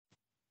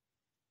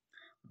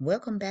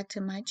Welcome back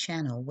to my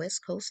channel,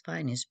 West Coast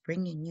Finest,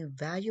 bringing you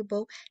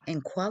valuable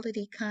and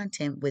quality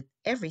content with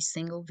every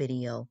single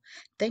video.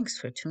 Thanks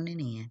for tuning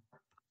in.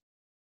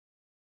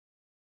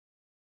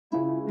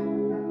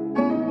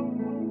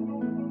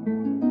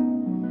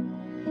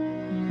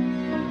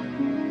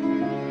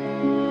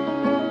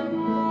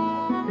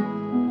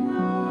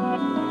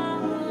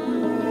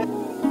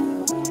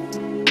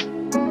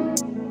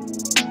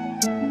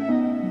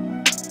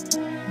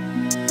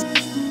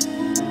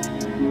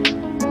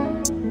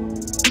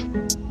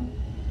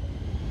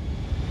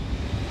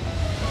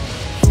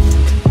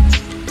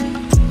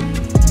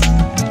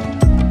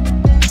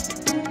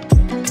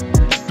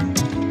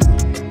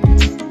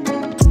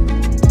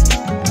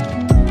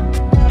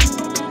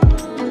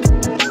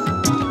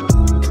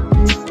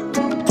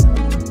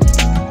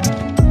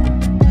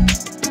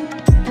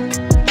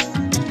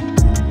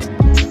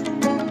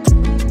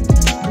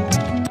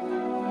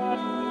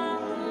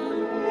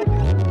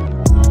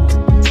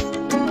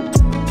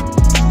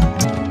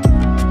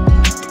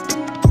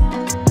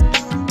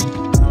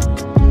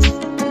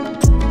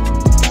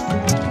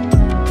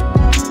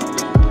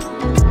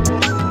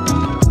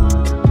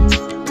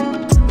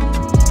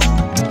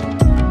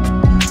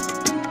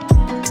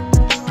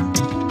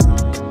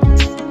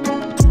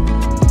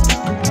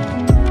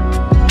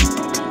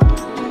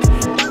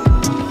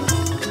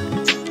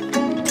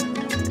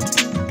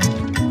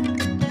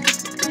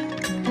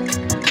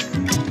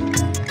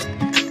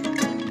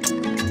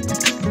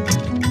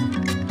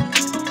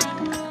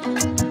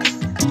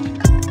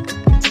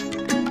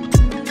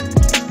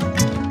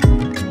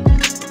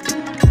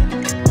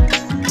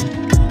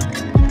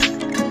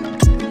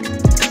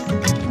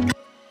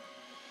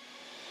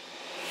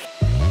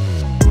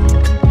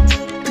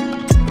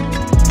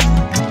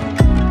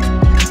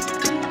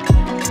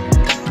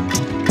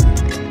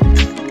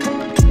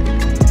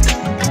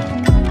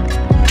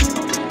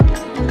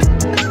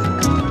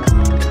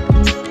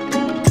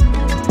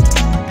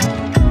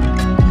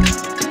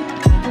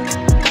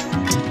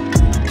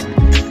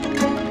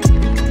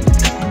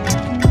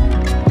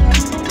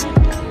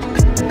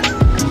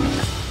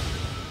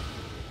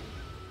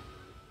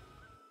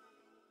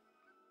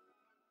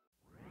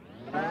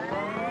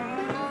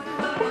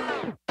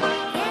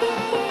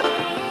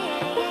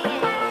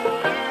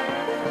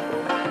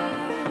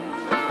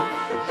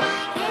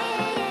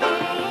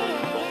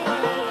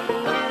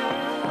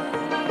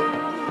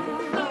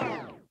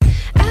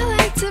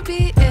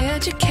 Be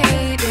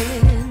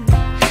educated,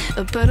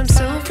 but I'm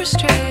so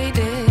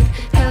frustrated.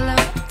 Hello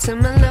to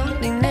my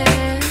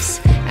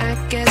loneliness. I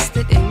guess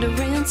that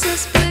ignorance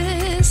is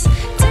bliss.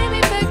 Take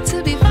me back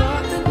to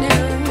before the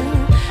new.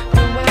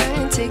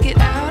 Rewind, take it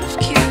out of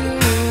cue.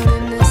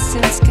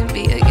 Innocence can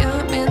be a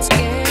young man's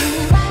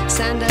game.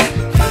 Signed up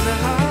for the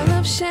hall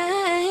of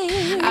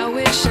shame. I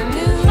wish I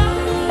knew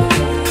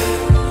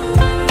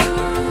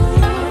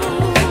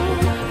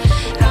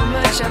how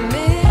much I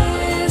miss.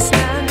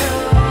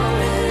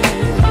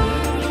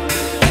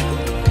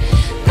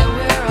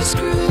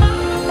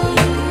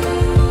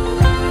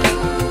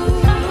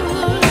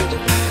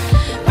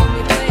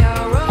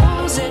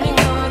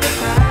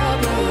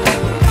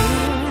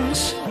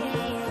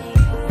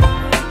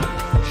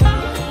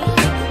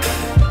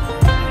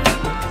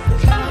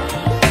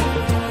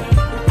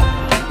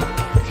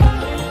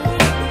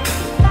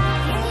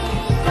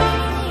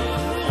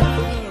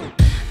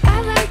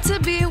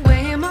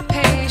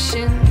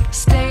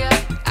 Stay up,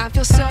 I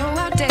feel so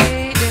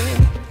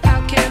outdated.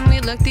 How can we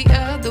look the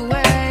other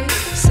way?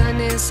 Sun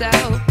is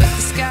out, but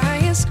the sky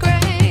is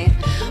gray.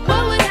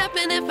 What would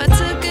happen if I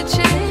took a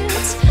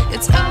chance?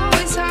 It's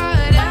always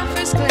hard at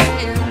first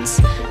glance.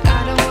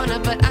 I don't wanna,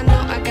 but I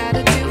know I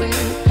gotta do it.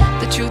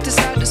 The truth is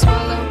hard to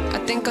swallow, I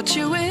think I'll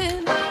chew it.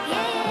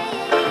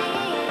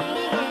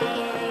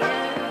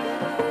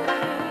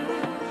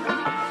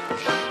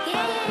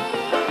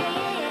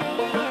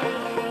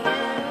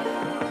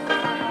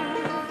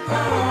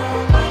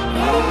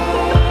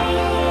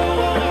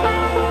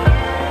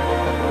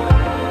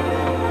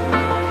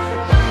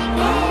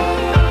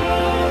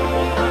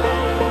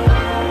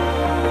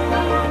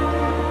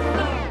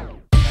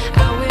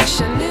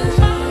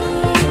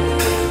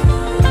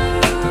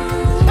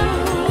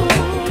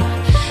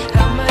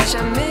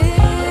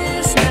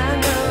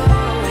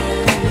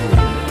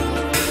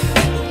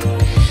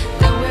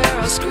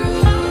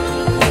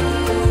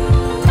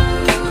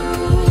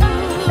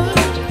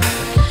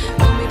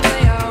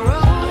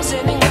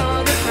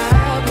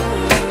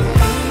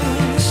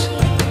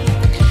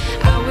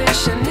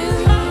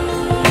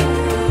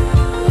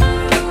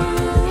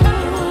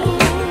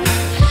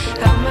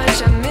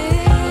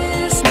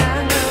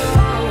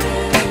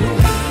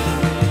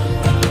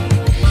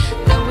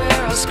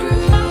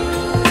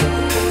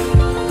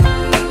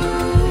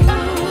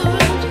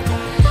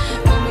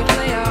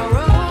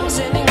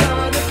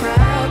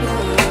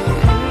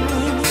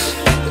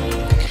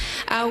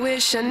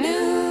 Wish I knew.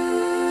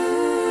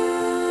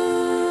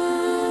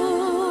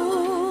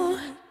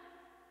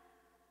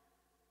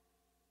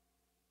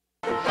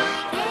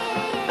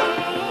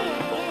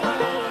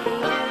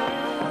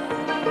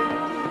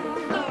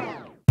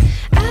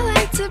 I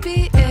like to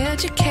be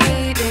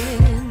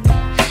educated,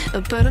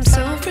 but I'm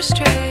so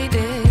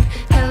frustrated.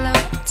 Hello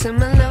to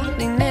my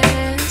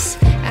loneliness.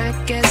 I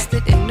guess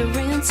that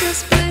ignorance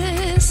is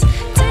bliss.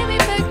 Take me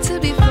back to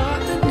before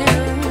I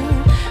knew.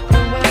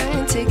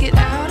 Rewind, take it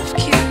out of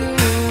cue.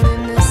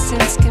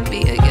 Innocence can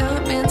be a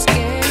young man's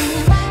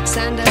game.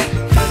 Signed up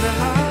for the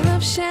hall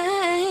of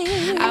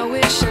shame. I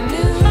wish I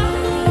knew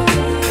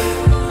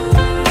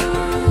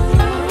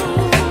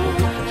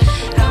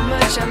how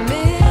much I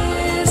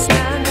miss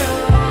not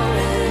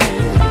knowing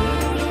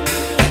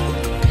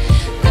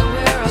that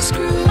we're all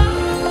screwed.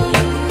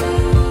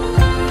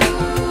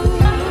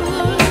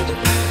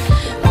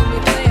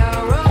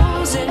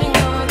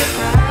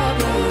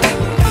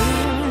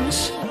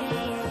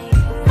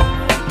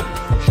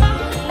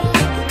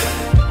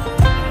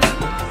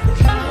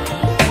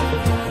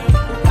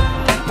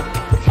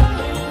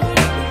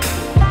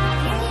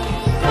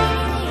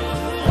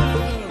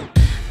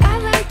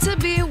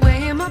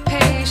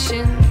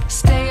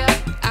 Stay up,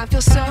 I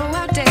feel so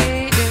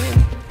outdated.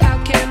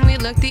 How can we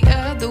look the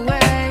other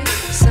way?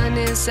 Sun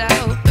is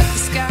out, but the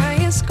sky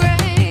is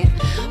gray.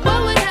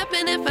 What would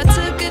happen if I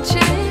took a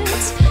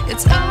chance?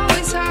 It's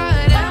always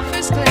hard at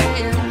first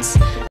glance.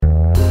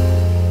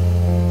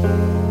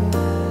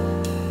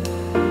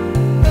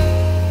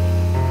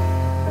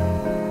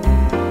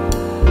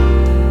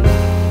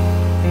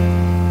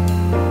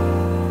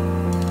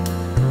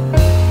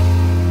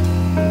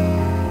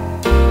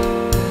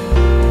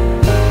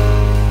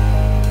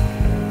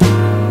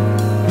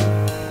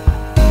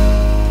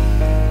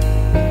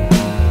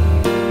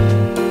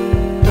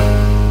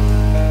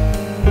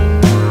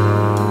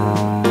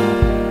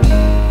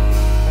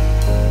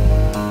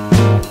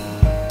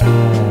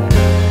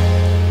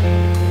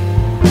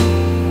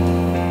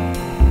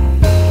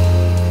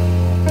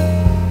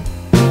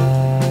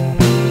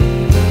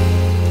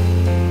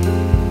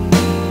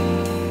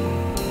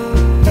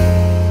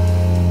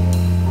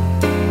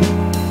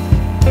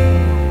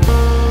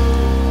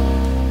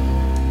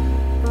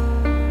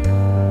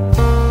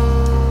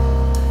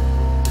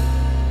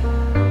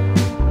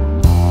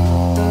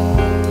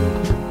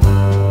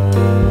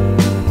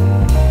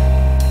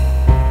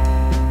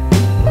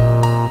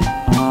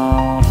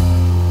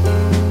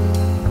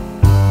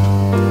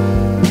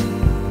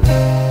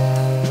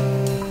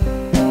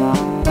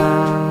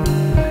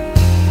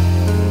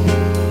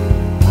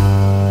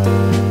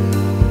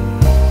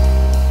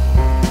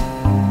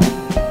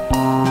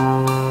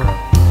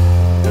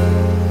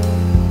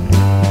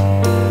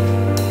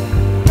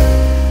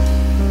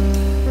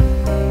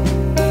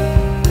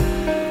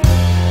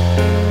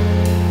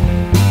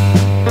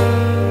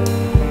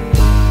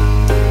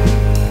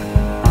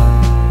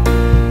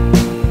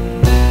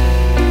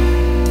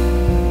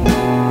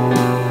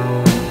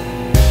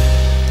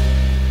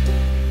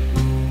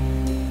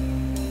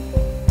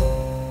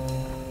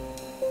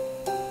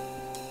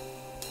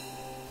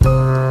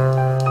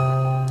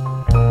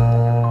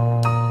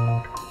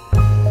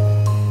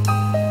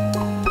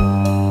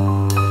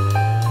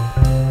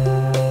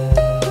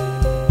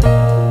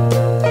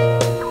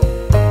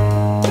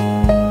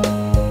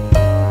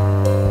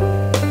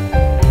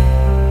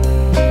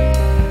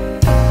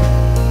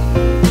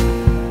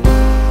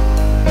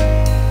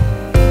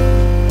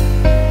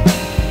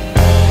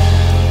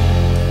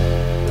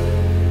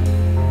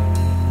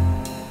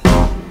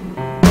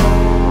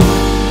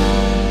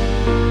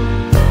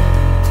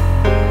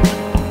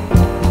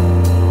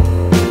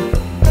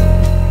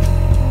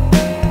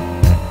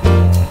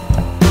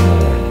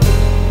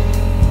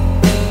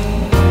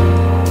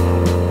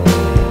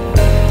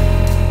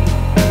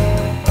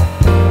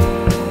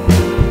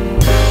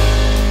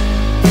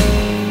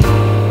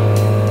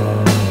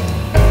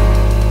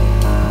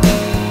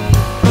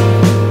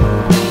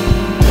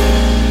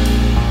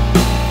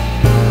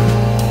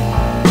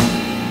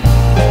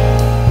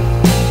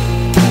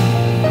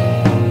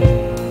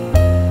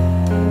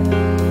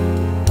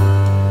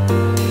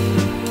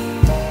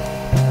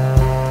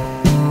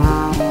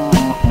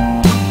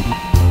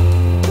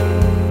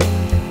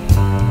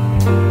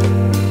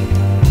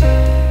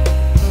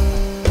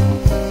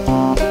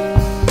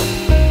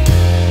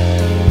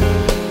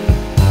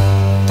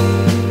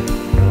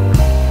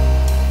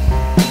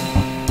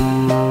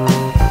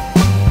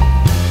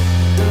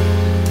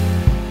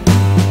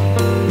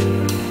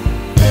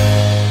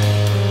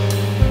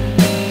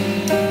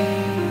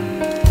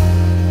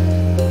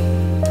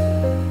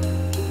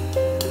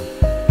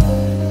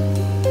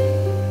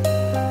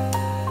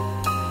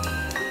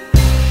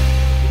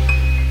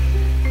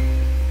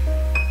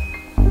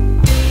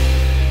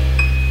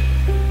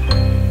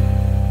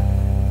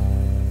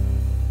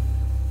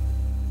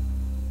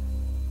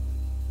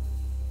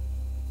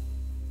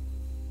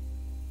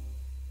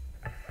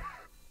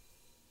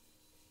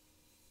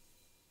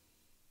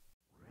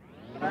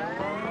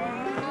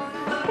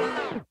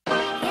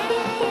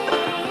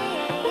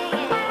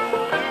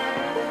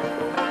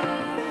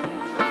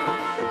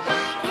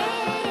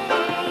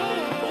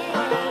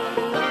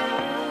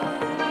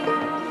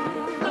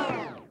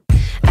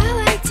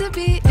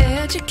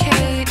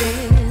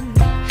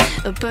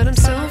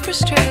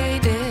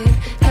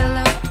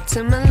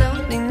 to my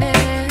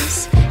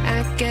loneliness.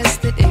 I guess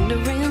that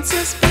ignorance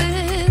is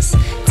bliss.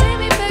 Take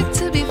me back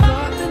to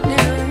before the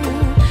new.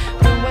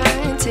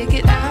 Rewind, take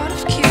it out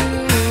of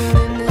cue.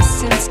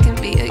 Innocence can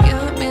be a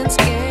young man's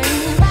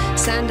game.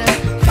 Signed up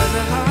for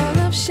the hall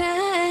of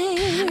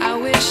shame. I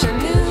wish I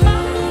knew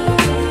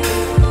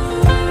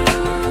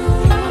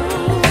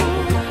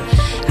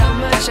how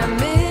much I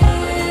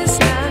miss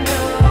not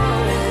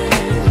knowing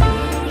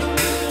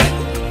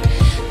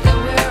that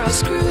we're all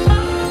screwed.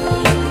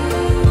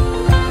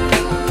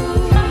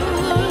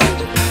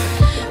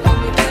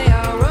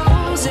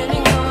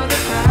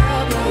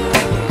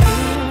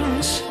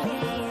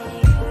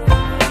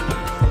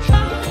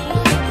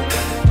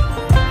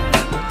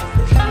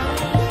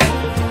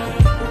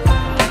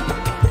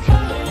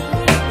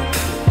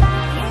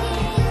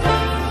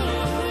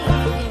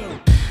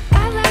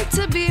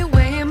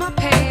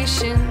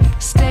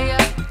 Stay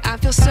up, I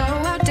feel so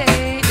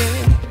outdated.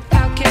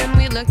 How can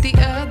we look the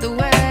other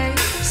way?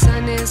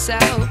 Sun is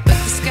out, but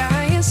the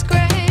sky is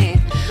gray.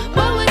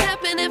 What would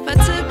happen if I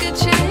took a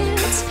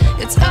chance?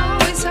 It's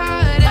always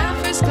hard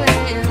at first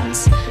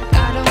glance.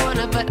 I don't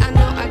wanna, but I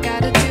know I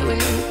gotta do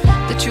it.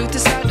 The truth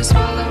is hard to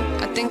swallow,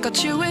 I think I'll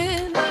chew it.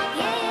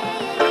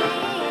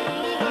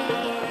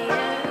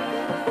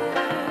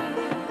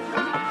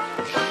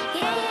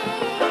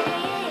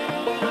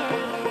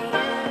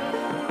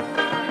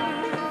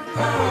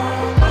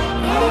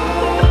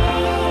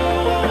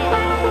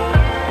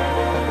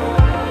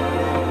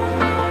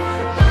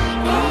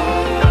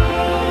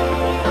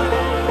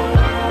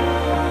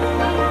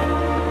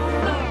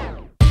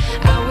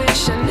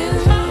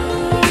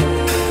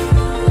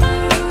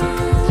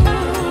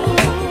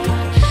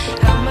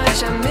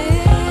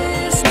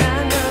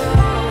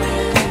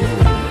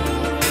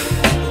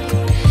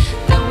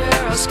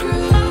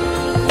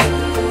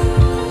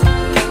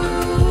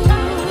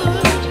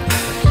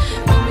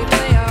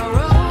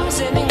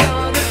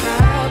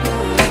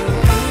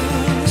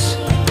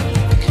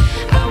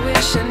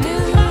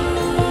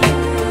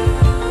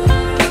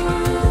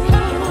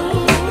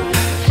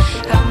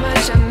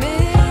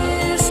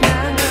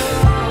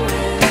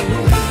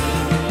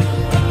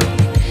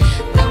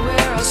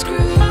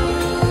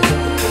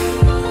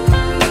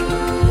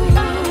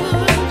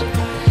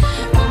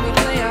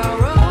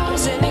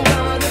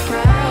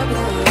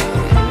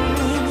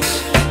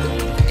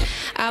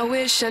 I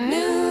wish I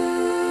knew.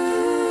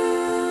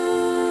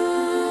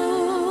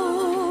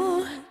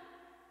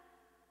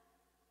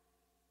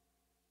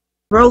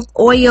 Growth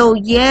oil,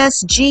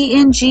 yes,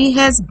 G&G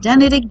has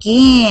done it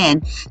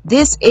again.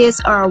 This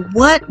is our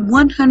what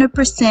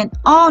 100%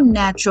 all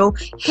natural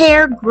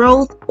hair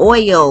growth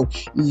oil.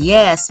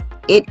 Yes,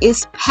 it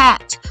is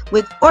packed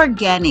with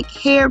organic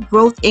hair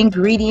growth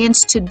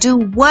ingredients to do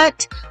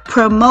what?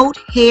 Promote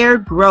hair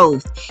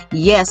growth.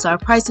 Yes, our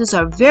prices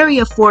are very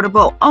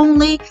affordable,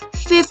 only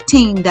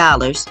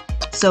 $15.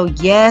 So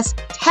yes,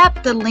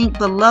 tap the link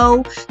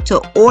below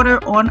to order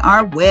on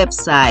our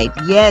website.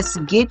 Yes,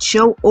 get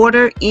your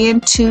order in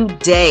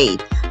today.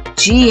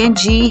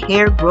 G&G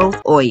Hair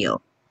Growth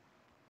Oil.